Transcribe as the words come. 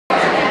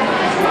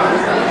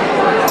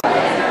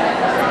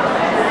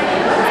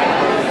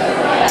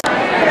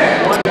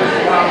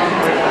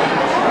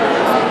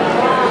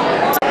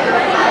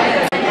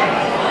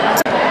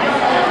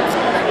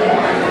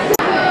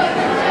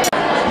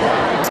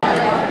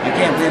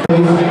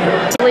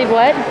Believe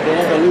what? They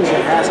had to lose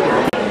their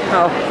basketball.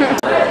 Oh.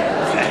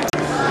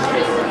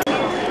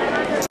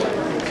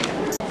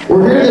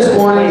 We're here this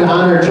morning to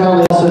honor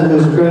Charlie Wilson,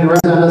 who's going to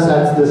represent us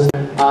at this,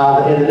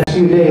 in the next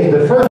few days.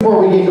 But first,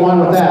 before we get going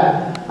with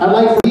that, I'd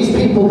like for these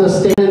people to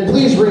stand and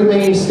please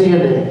remain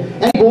standing.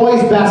 Any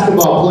boys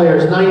basketball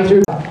players, 9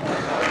 through 12.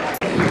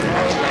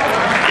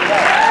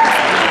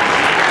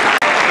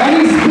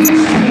 Any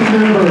speech team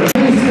members,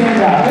 please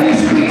stand up. Any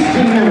speech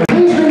team members,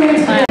 please remain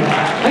standing.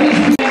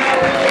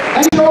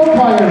 Any show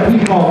choir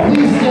people,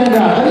 please stand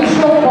up. Any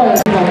show choir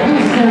people,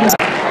 please stand up.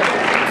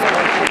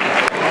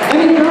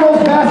 Any girls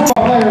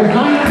basketball players,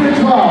 9 through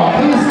 12,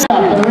 please stand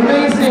up and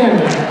remain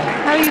standing.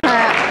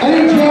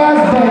 Any jazz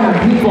band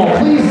people,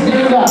 please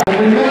stand up and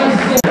remain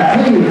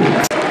standing,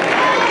 please.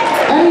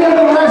 Any of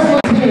the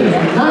wrestling team,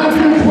 9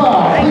 through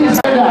 12, please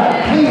stand up.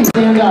 Please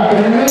stand up and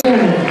remain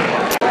standing.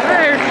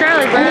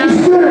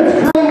 Any students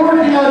currently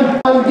working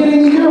on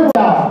getting the yearbook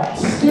out,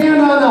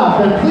 stand on up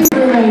and please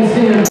remain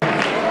standing.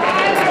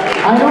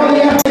 I know the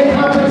FA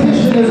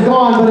competition is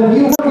gone, but if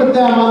you work with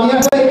them on the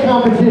FA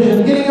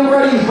competition, getting them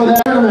ready for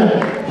that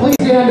tournament, please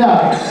stand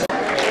up.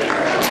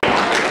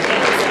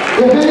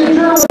 If any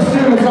journalism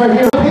students are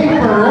here,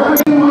 paper every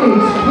 2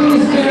 weeks,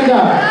 please stand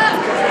up.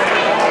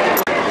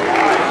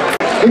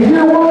 If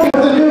you're working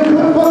with a new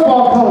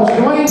football coach,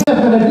 Dwayne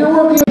Tiffin, if you're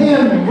working with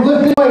him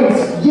lifting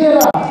weights, get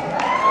up.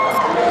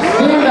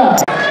 Stand up.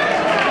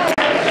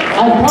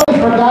 I've probably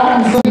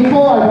forgotten some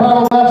people, I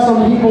probably left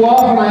some people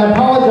off, and I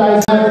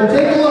apologize. I have to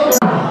take a look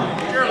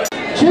around.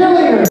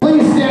 Cheerleaders,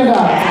 please stand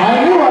up.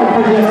 I knew I'd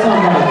forget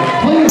somebody.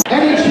 Please,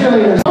 any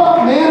cheerleaders,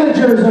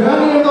 managers of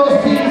any of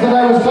those teams that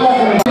I was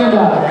talking about, stand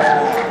up.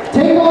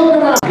 Take a look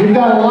around. You've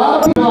got a lot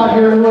of people out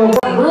here who have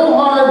worked real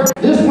hard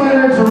this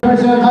winter to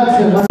represent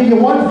Hudson. Let's give you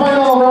one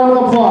final round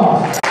of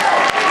applause.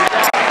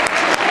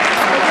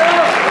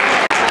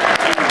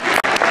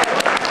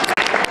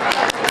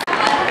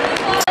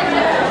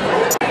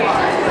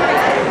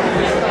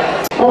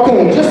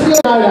 Okay, just the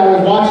other night I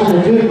was watching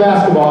the Duke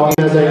basketball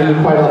game, as I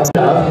do quite a lot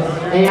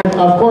of, and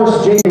of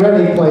course J.J.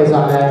 Redick plays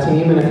on that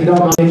team, and if you don't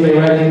know J.J.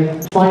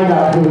 Redick, find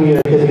out who he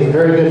is, because he's a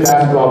very good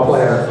basketball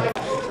player.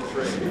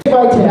 Dick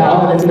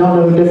Vitale, and if you don't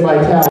know who Dick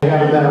Vitale, you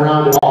haven't been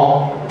around at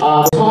all,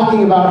 was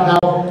talking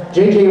about how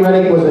J.J.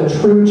 Redick was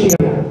a true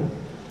champion.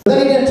 But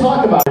then he didn't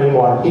talk about it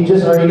anymore. He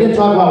didn't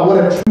talk about what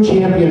a true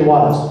champion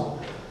was.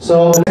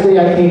 So the next day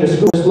I came to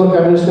school,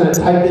 I'm just going to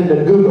type into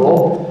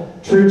Google,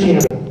 true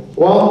champion.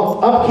 Well,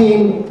 up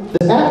came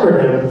this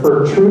acronym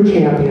for True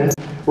Champion,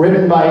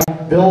 written by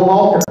Bill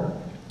Walker.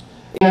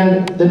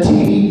 And the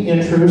T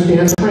in True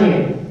stands for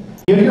training.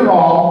 Give your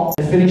all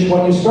and finish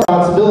what you start.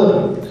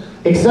 Responsibility.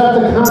 Accept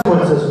the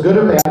consequences, good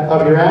or bad,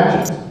 of your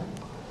actions.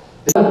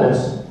 The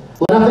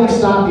let nothing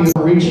stop you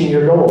from reaching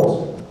your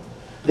goals.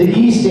 The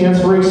E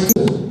stands for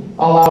excuses.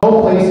 Allow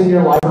no place in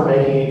your life for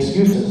making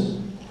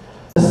excuses.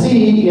 The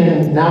C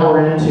in Now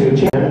We're Into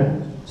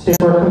Champion stands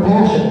for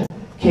compassion.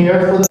 Care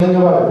for the feeling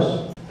of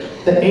others.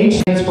 The H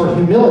stands for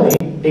humility,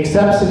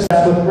 accept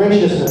success with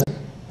graciousness.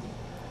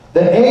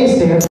 The A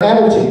stands for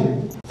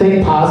attitude,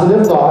 think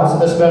positive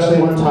thoughts,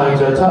 especially when times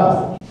are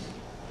tough.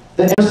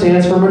 The M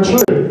stands for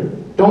maturity,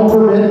 don't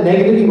permit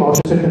negative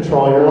emotions to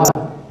control your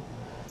life.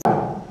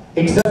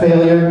 Accept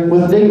failure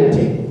with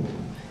dignity.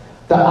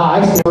 The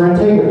I stands for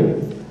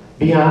integrity,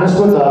 be honest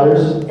with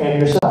others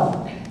and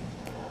yourself.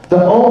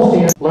 The O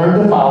stands for learn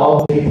to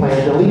follow if you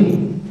plan to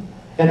lead.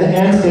 And the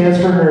N stands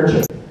for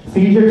nurture.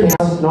 Feed your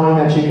talents knowing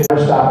that you can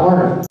never stop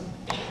learning.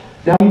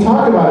 Now, we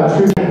talk about a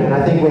true champion.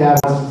 I think we have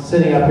one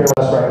sitting up here with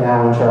us right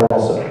now in Charlie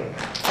Wilson.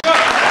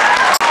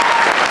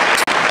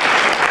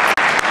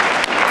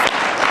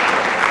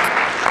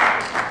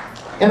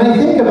 And I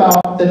think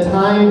about the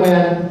time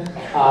when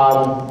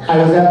I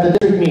was at the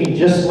district meet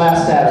just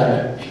last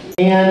Saturday.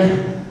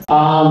 And,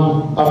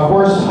 of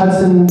course,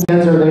 Hudson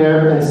fans are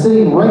there, and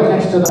sitting right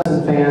next to the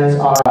Hudson fans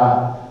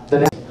are the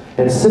next.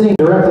 And sitting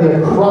directly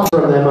across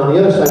from them on the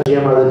other side of the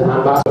gym are the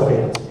Don Bosco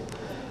fans.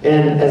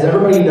 And as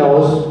everybody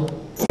knows,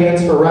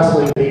 fans for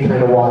wrestling can be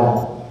kind of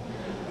wild.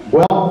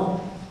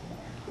 Well,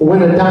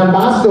 when a Don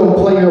Bosco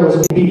player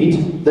was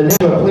beat, the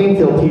Nashua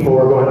Plainfield people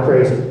were going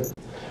crazy.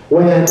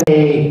 When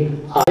a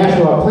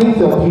Nashua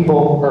Plainfield people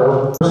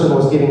or person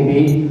was getting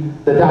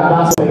beat, the Don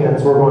Bosco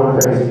fans were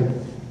going crazy.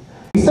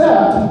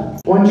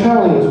 Except when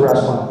Charlie was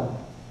wrestling.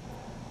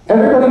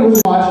 Everybody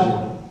was watching.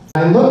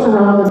 I looked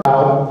around the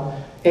crowd,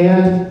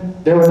 and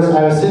I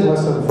was sitting with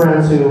some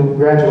friends who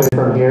graduated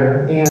from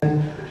here,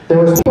 and there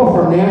was people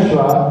from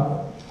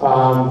Nashua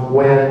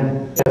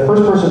when the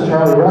first person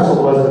Charlie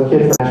wrestled was a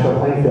kid from Nashua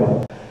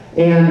Plainfield.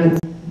 And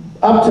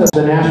up to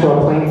the Nashua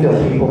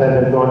Plainfield people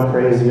had been going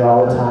crazy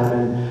all the time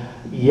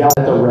and yelling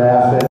at the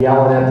ref and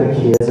yelling at the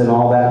kids and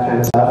all that kind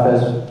of stuff,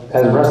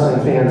 as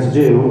wrestling fans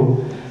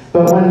do.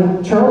 But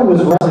when Charlie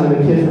was wrestling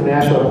the kid from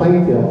Nashua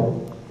Plainfield,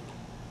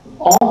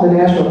 all the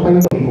National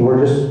Plainfield people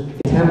were just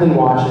intently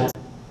watching.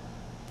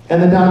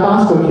 And the Don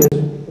Bosco kids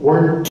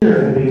weren't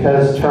cheering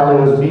because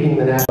Charlie was beating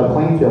the National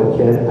Plainfield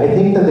kid. I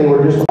think that they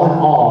were just all in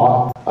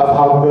awe of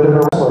how good of a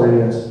wrestler he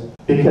is,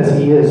 because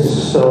he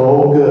is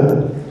so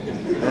good.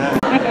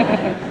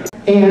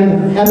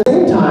 And at the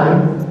same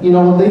time, you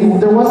know,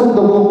 there wasn't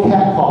the little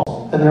cat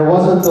calls, and there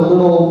wasn't the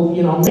little,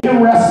 you know, make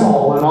him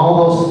wrestle and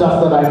all those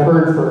stuff that I've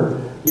heard for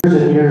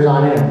years and years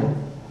on end.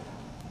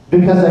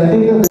 Because I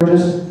think that they're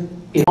just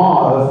in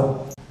awe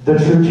of the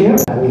true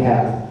champion that we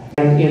have,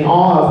 and in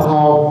awe of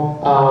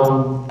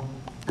how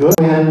good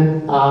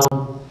when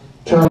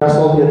Charlie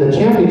wrestled in the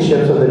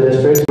championships of the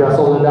districts,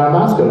 wrestled the Don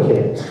Bosco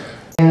kids.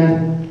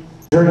 And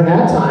during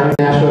that time,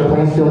 National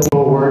Plainfield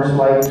people weren't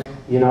like,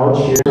 you know,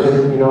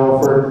 cheering, you know,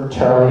 for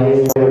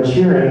Charlie. They were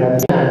cheering at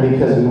the end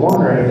because he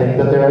won or anything,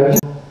 but they're like,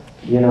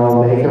 you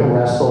know, make him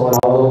wrestle and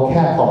all the little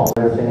cat calls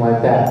and everything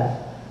like that.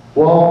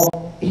 Well,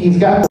 he's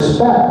got the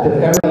respect of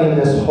everybody in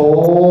this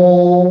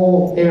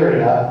whole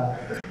area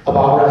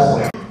about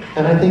wrestling.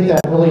 And I think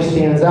that really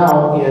stands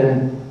out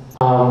in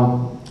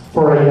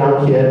for a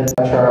young kid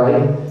like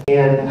Charlie,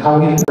 and how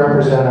he can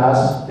represent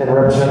us and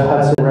represent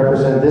Hudson,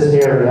 represent this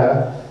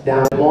area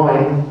down Des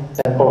Moines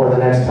over the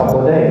next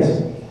couple of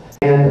days.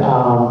 And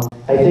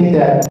I think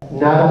that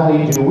not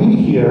only do we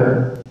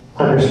here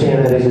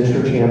understand that he's a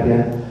true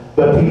champion,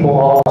 but people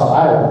all across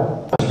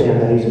Iowa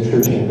understand that he's a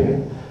true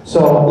champion.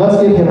 So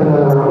let's give him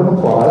another round of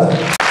applause.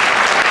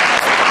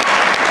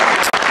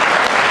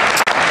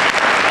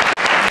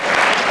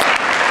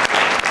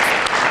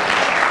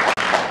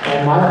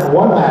 And my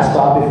one last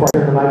thought before I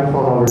turn the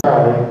microphone over to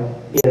Charlie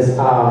is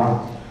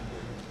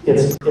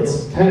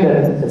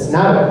it's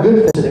not a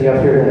good thing sitting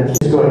up here and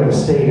just going to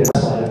state and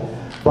wrestling,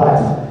 but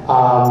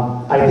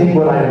I think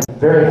what I'm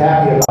very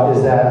happy about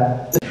is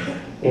that,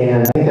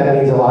 and I think that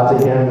means a lot to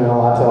him and a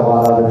lot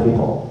of other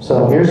people.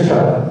 So here's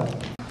Charlie.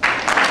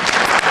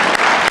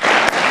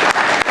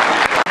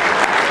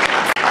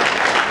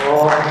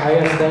 Well, I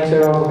guess thanks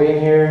everyone for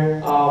being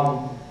here.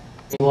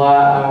 Means a lot.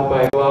 I hope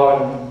I go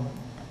out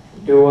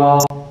and do well,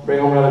 bring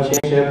home another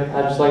championship.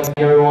 I'd just like to thank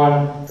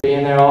everyone for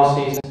being there all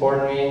season,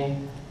 supporting me.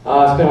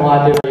 It's been a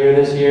lot different year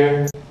this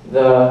year.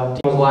 The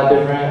team was a lot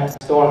different. I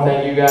still want to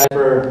thank you guys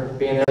for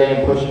being there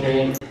and pushing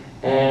me.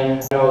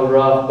 And I know it was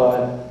rough,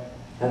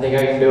 but I think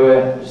I can do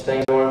it. Just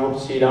thanks everyone.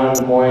 Hope to see you down in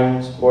Des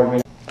Moines, supporting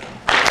me.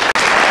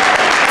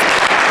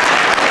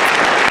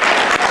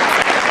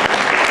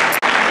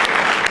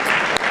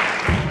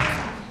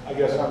 I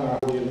guess I'm not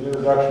really an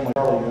introduction like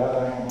Charlie got. I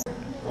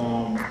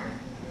don't know.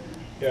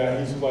 Yeah,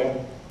 he's like,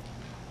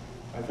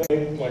 I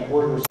think, like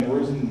we're saying, the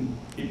reason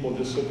people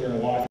just sit there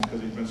and watch him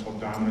because he's been so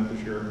dominant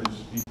this year.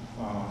 His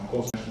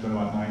close has been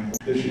about 9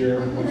 this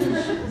year, which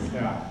is,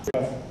 yeah,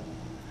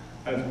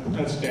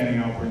 that's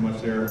standing out pretty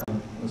much there.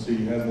 Let's see,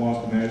 he hasn't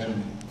lost a match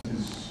in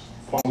his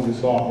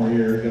sophomore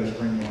year. He got a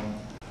spring one.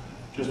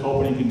 Just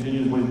hoping he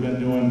continues what he's been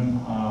doing.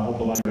 Hope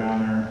to let him down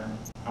there.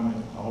 I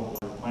hope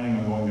we're planning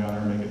on going down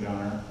there and make it down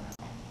there.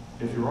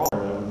 If you're all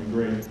there, that would be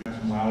great. Nice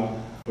and loud,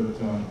 but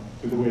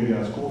good way to get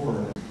out of school for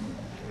it.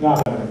 Not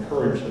that I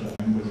encourage such a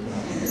thing,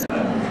 but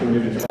I'm sure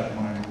maybe it's back in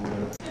mind a little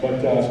bit. But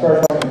start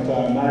at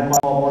 9 o'clock in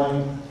the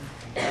morning,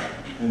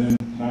 and then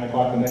 9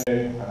 o'clock the next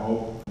day, I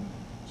hope.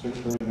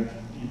 6:30 next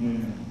evening,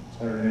 and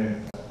Saturday night.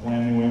 That's the plan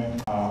anyway.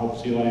 Hope to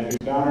see a lot of you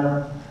down there,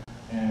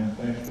 and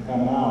thanks for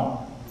coming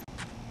out.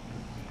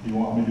 You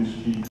want me to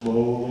speak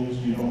slowly so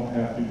you don't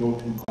have to go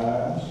to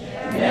class?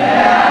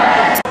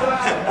 Yeah!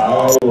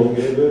 I will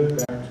give it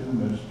back to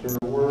Mr.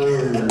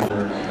 Word.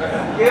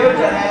 Give it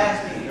to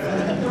Ashley.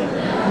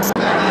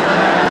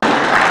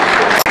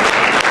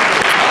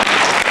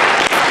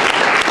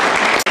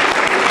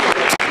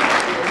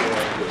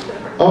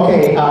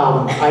 Okay,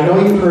 I know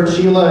you've heard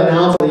Sheila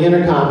announce on the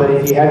intercom, but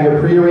if you have your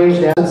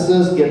prearranged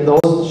absences, get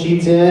those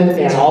sheets in,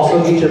 and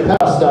also get your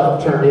PEPA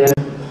stuff turned in.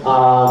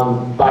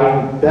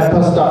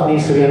 PEPA stuff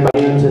needs to be in by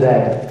noon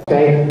today.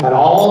 Okay, and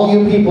all of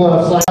you people that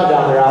have signed up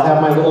down there, I'll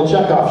have my little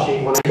checkoff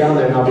sheet when I'm down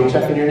there, and I'll be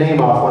checking your name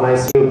off when I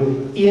see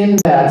you in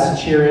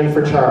beds cheering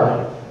for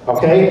Charlie.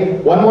 Okay,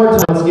 one more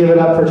time, let's give it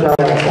up for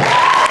Charlie.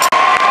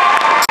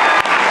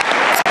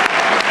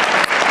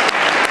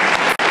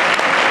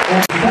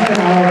 And second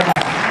hour.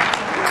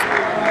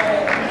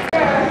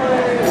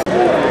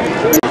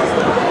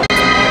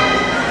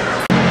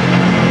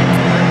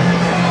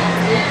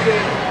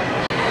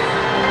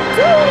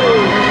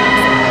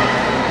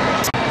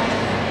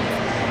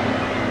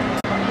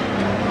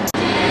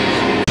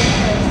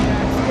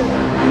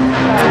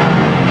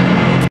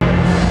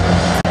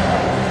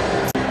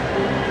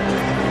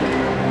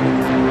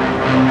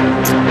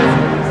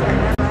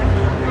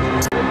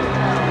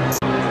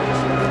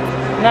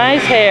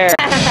 Nice hair.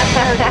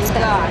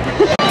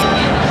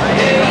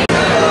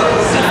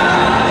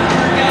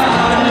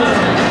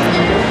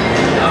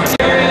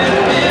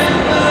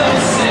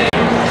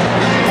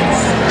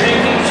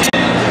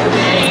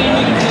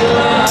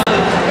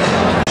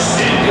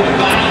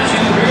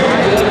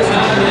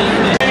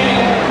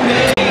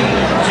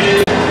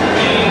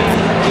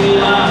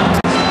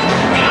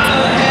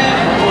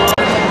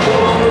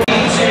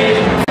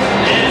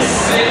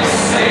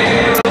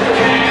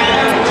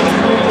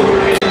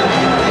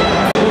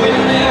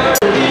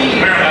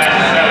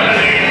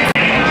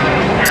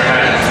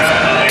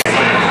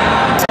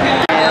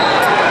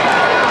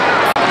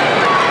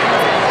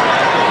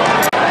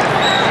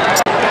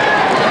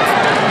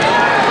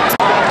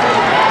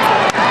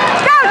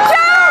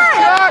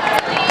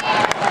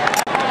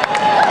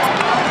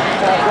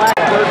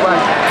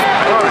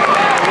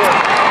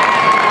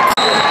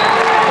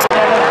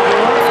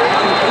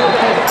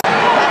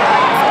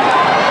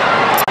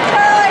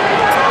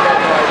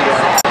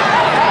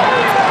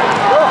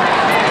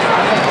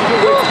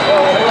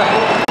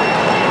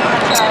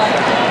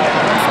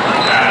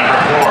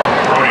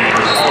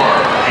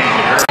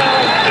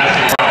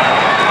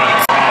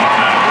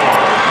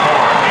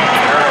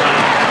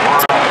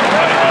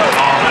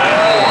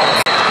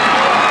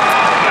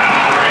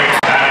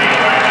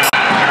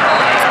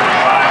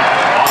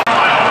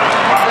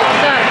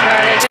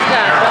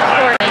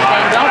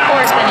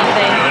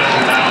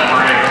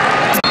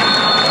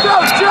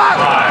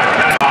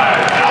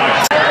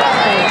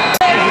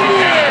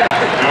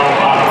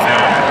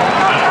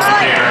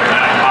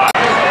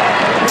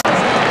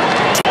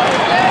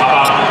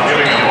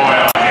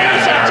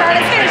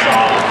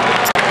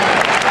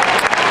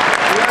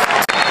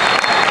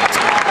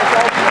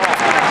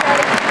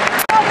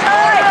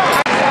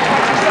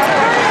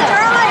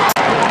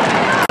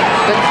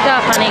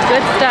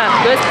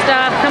 Good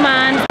stuff. Come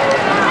on.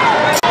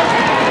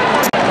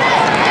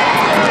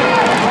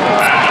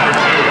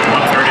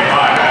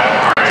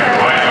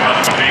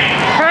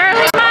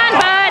 Charlie, come on,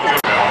 bud.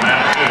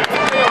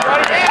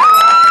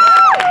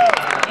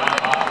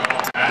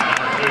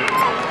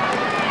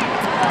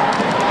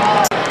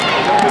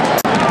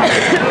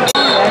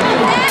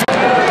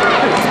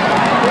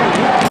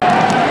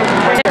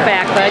 Hip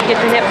back, bud. Get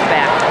your hips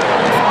back.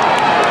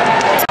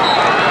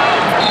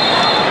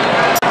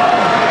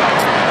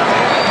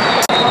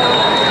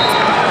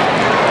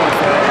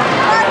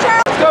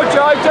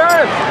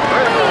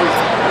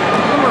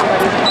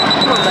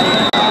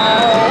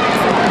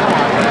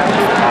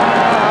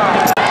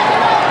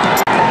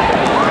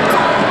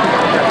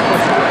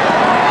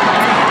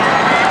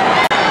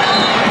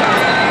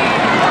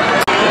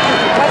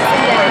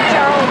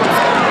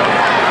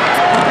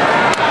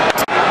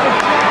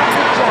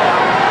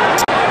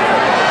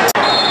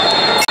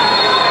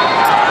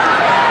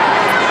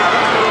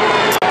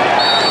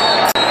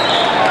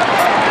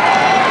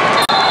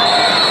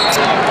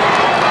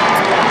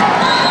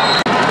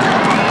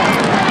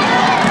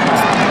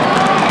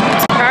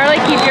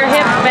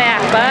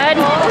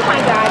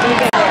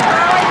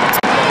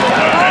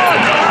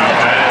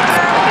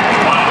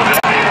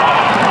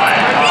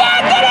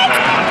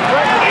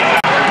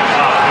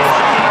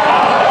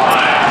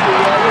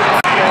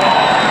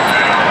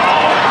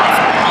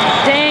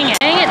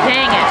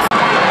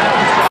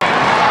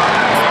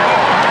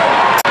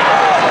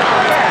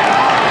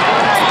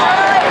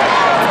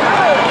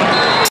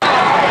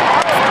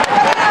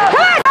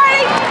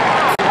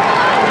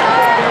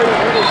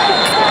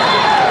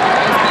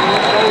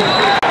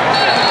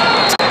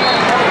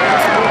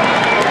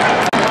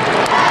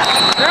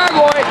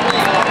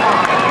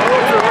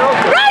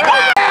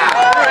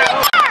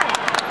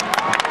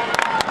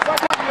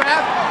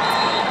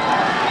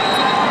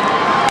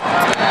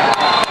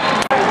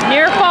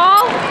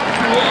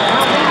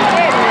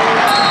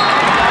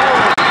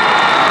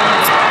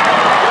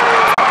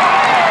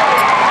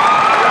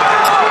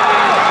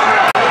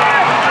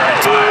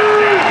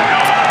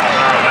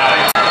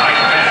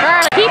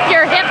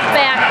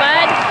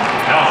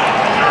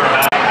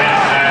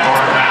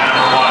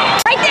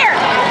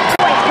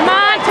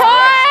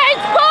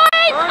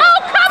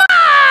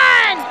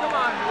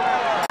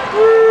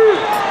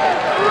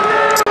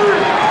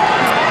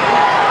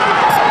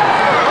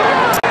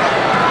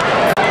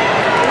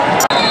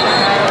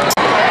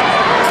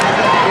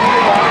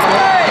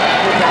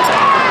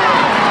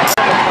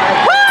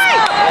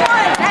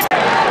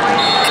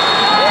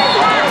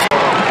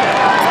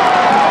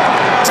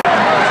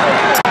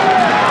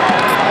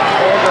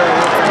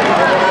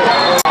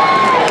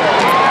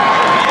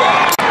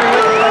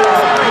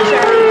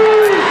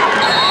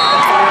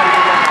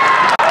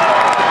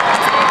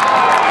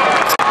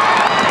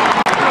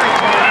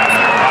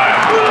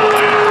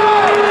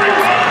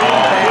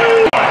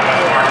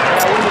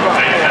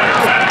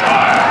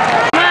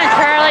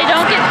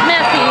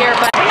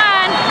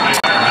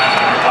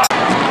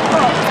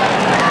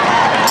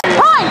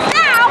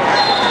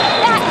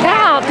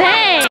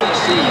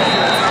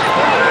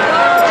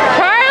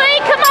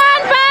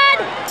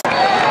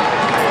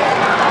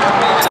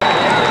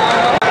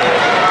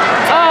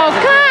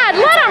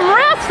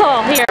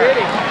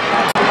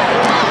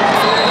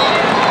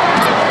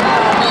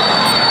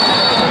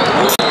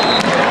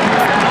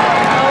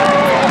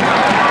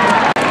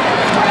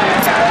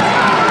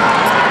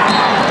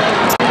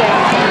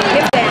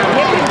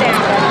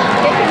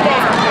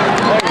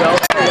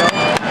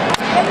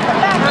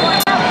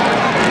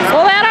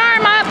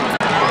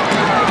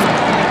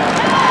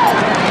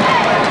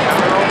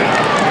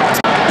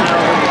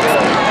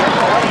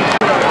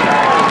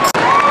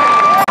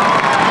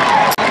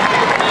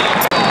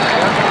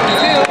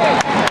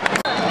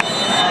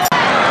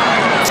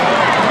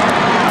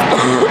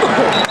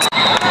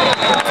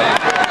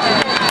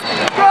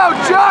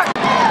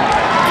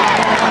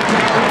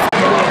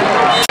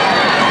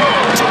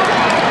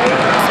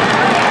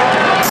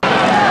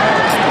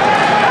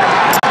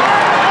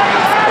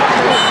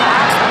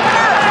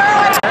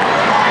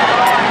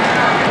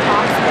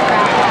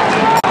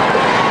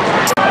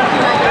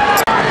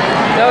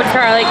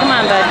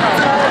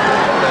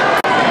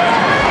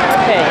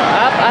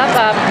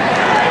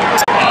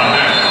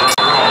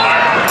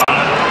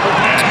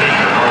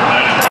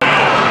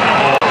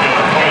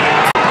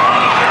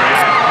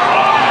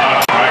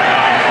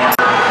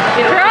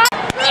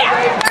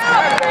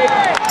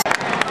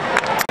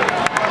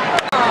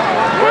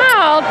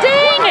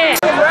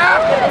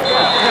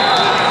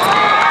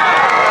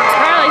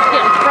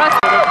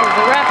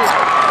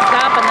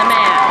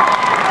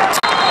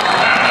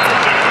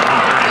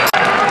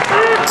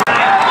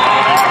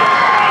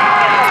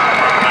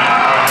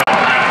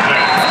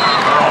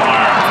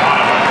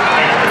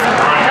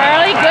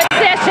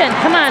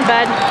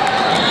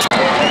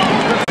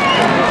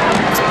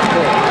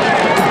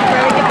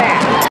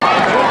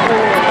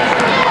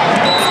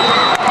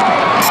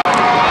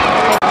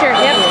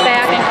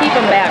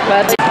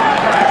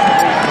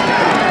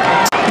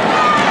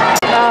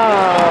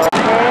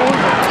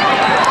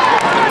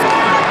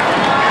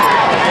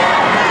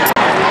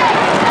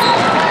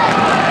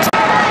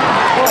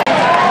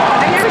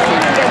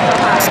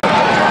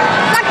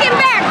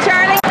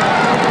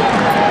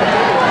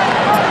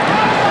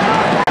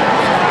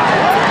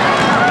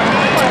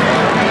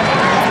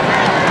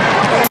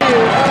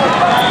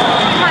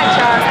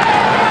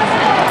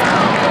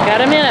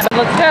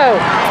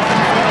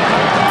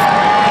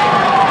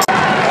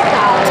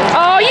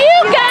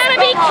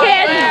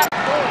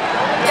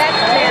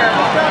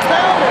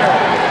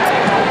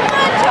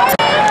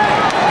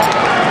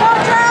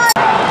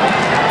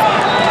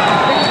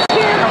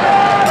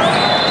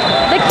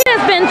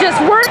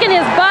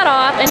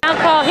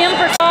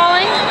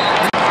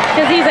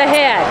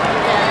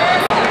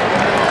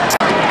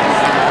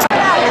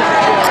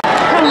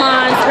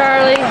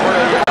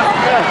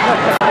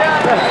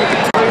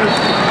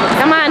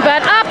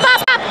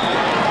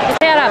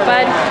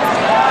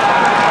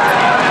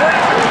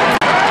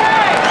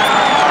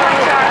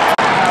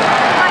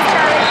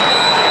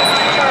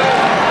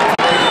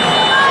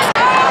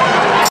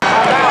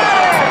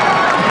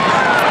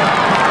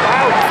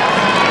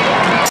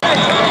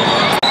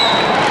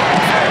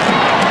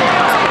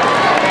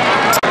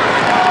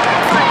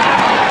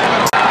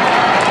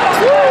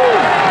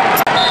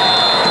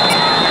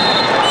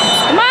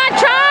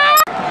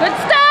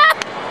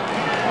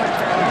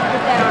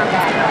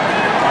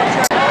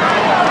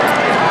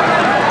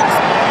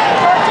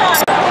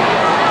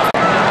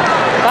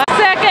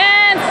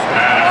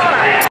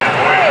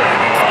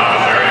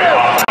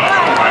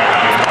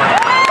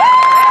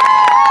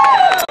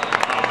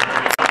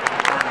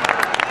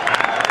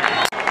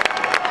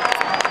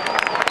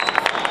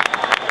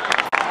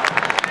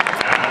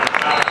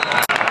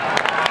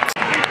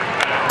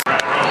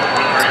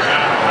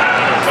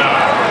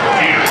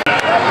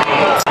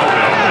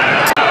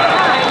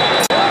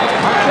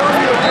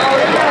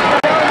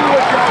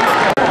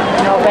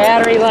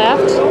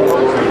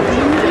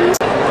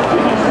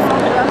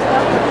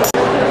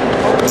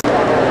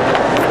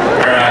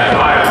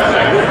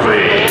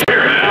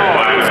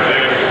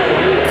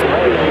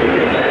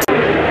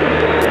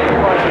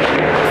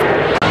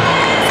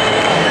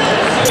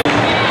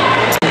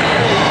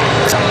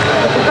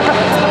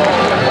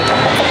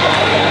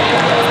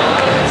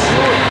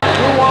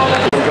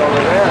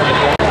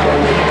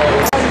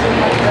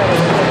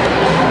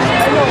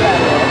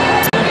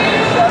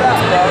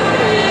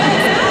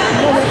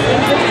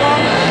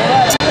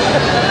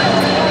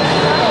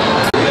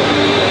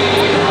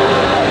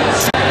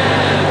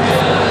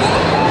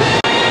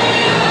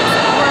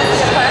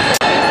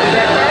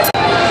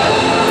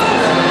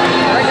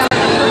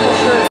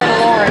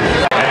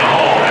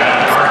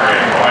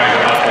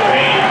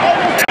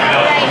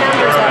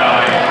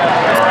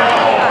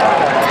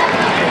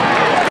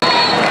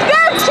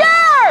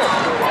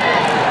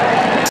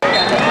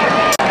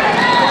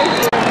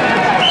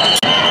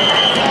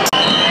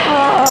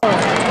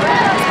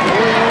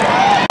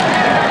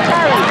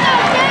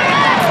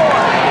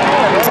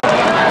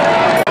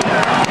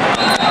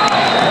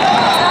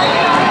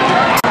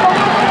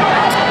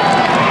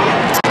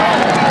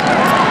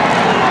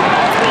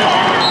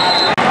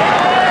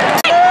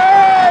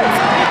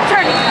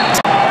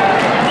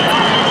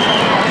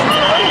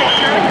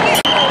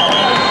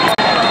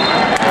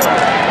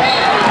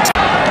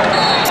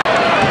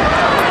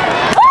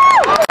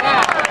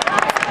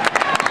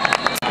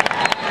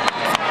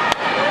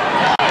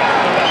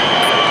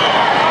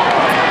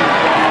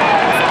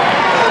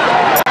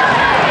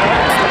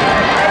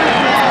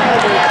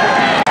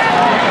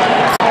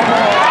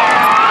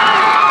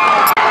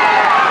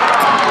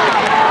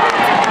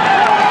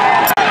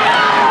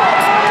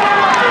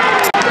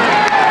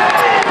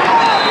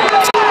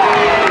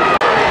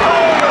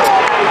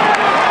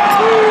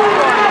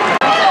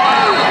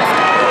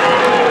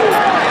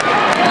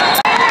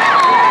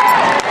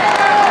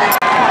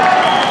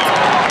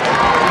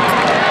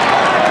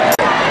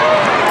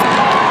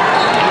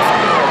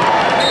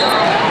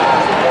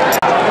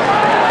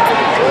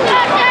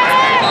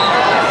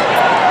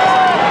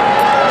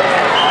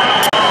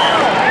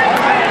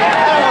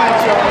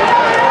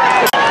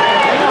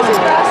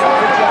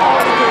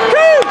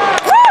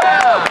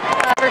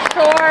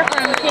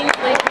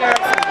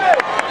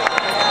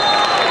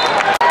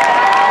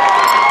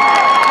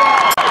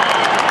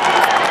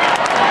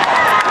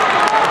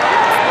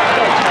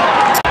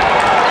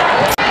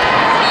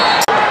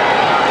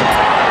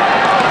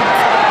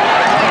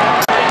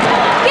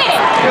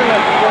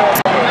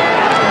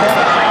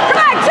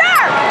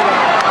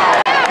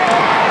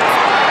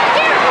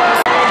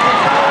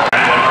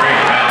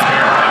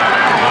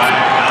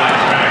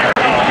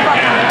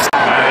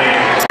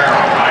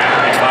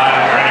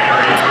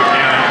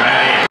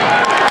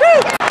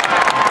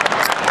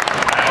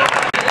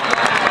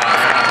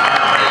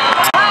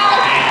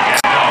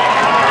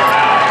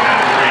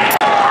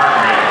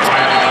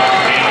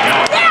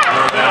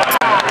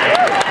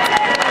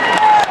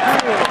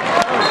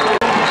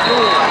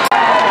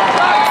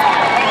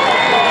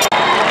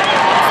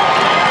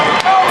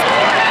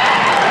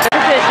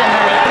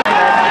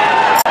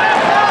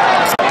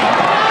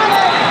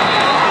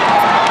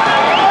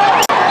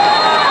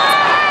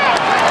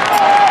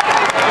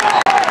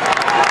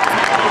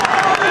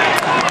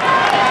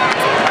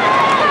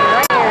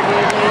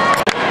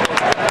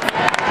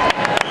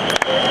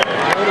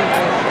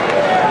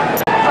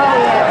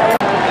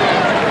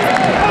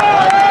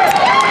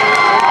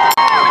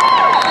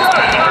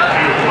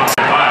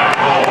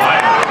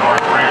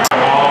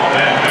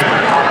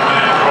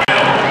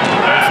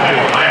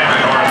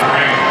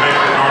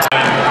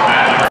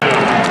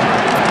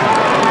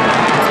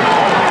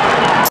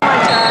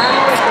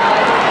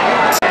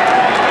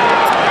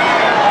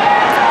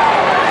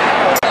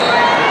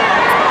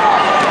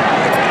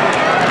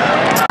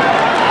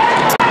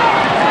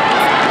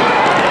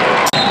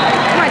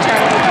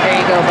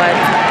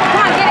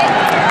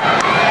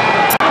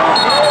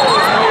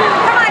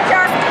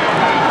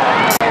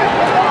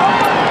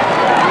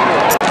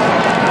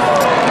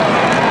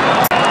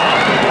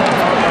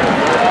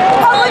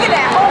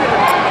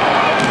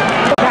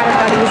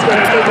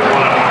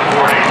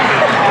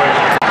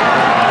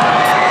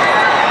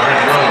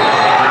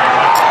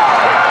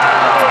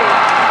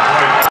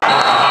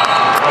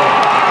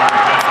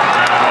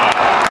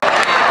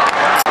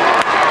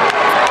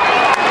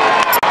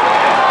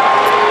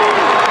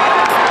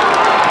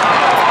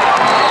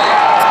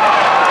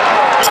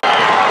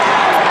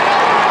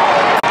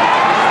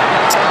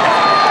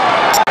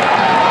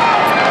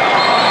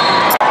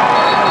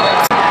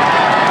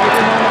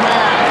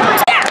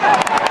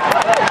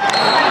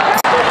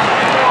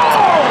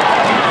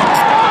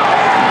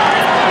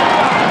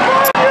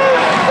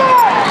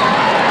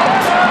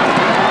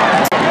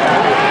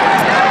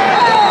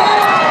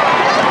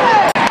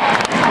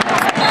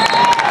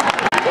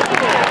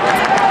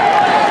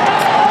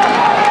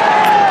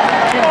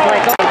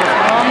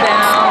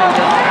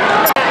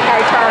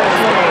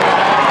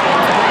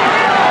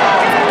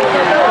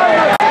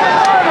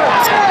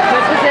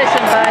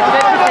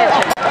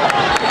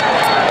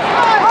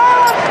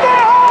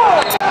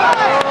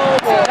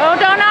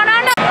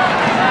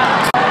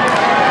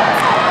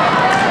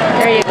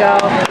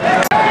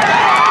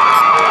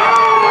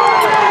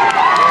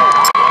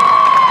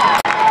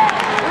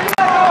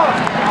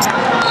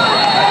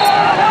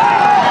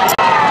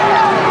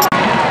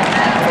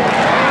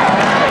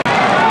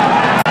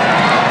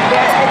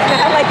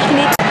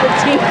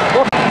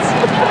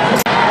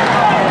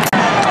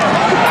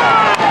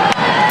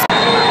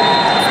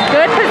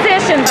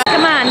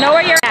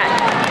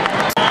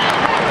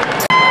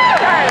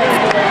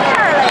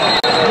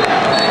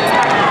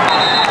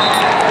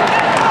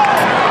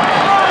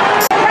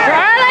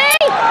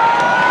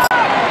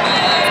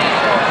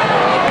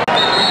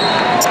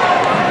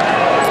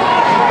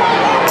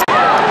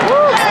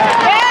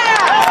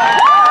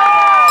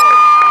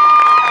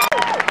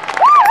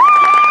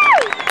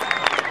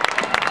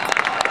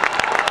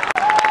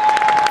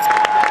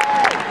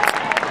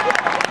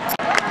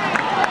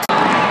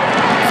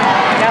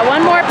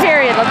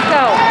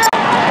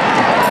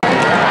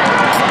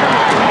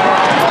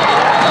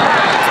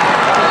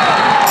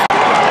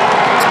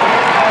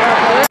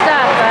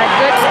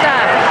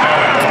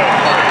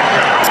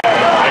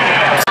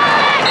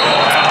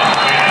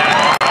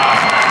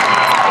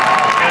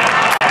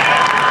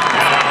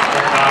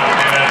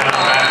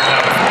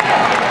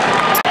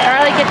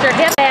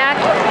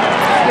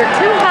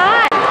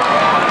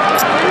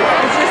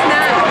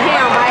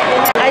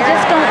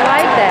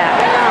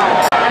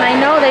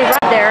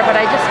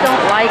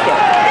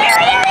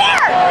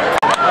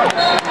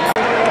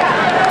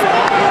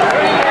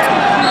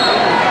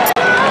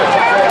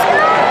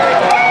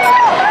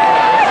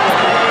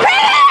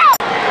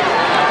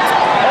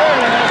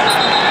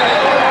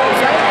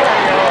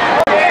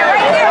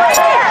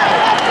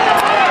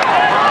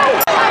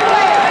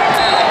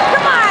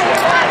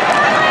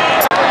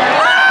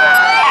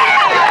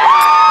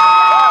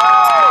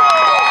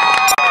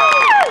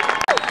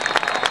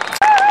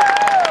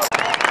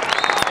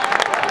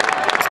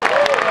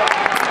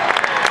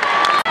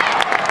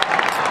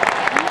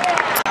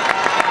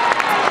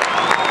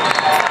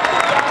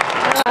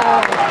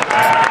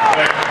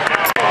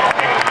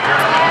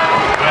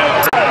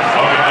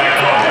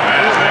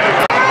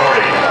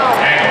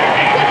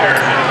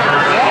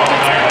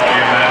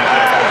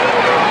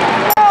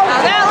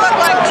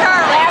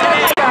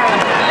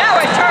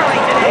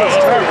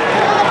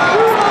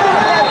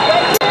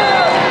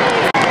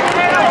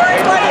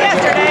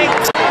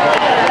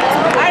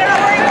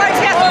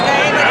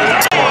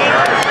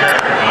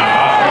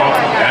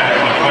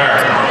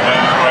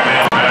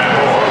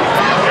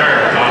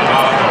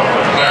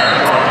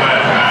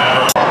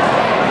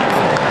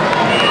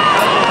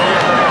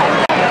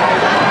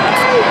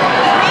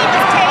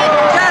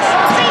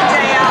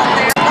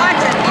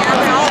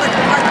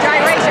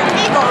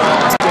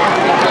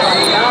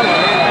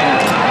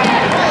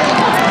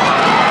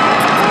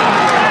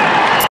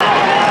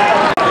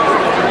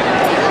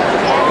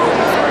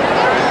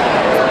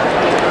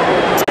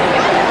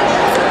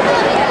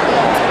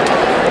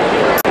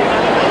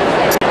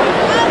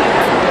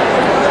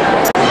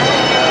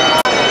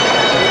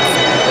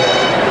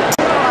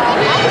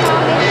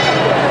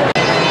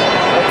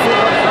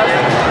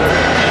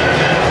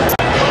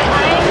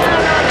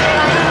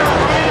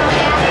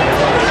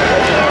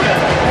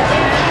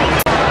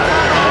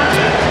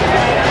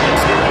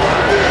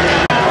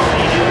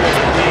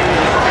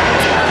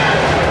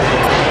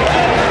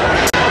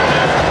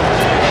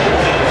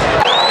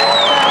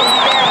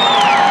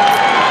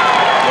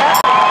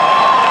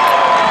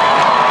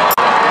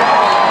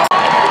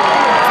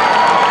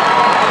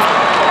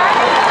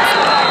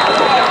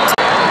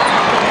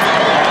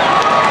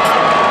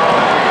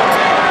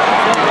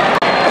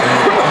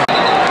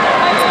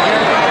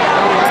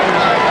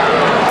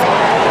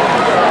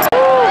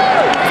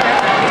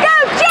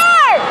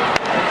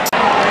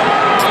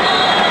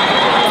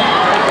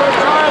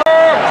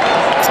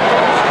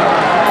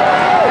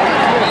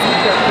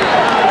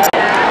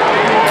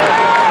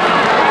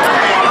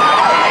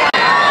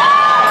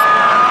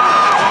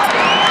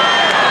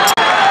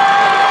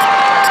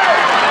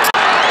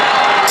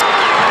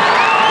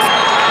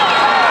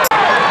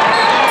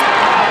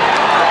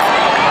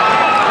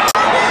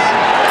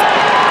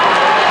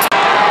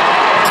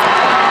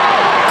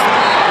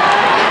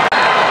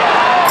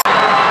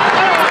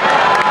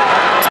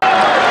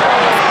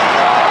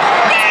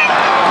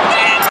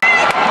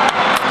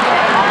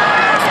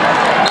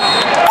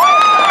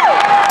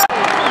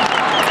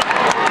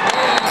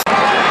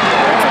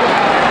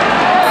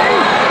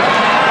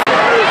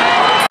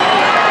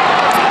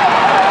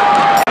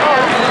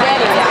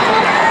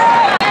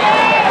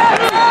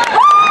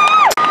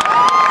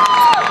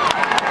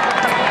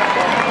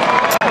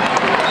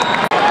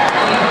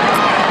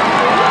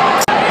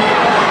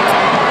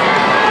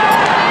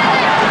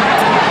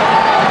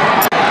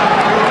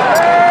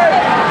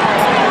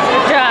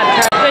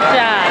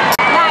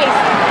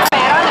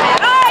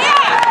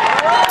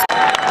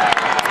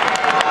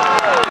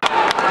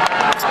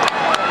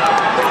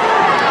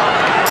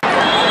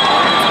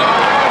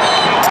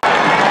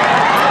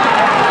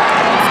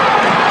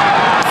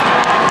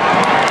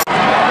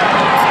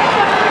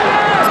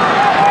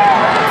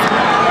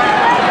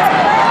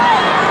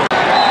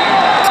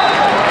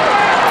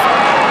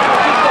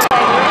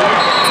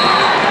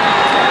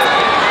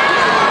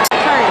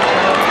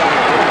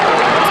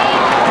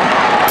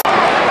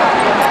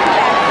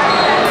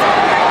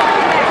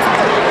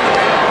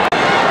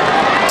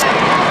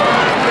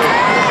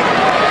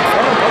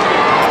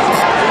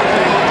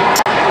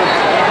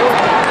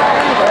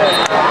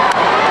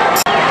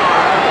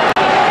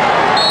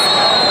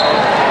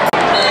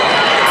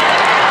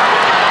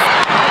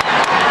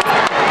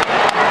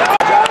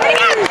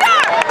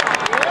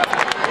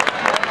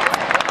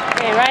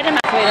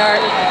 sweetheart.